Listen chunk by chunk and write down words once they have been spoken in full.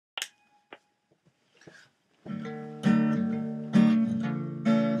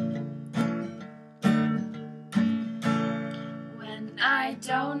I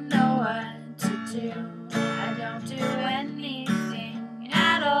don't know what to do. I don't do anything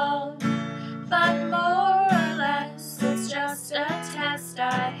at all, but more or less it's just a test.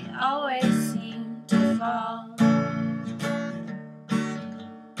 I always seem to fall.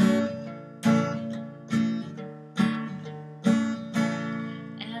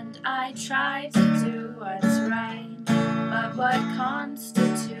 And I try to do what's right, but what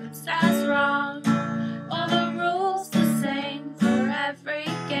constitutes as wrong? Well, the rules the same for every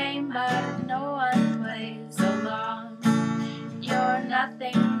game, but no one plays along. You're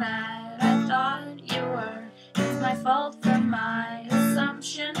nothing that I thought you were. It's my fault for my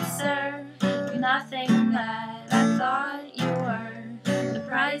assumption, sir. You're nothing that I thought you were. The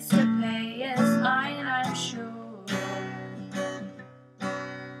price to pay is mine, I'm sure.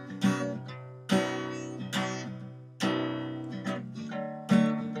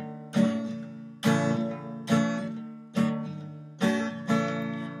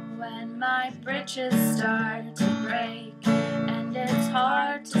 When my bridges start to break and it's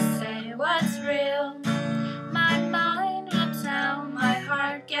hard to say what's real, my mind will tell my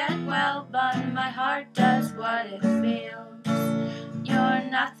heart get well, but my heart does what it feels. You're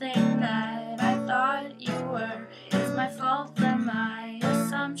nothing that I thought you were. It's my fault for my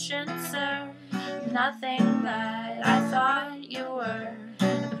assumption, sir. Nothing that I thought you were.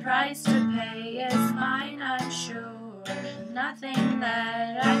 The price to pay is mine, I'm sure. Nothing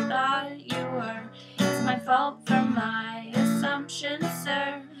that I thought you were. It's my fault for my assumption,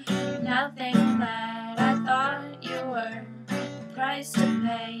 sir. Nothing that I thought you were. The price to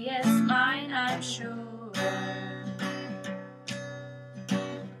pay is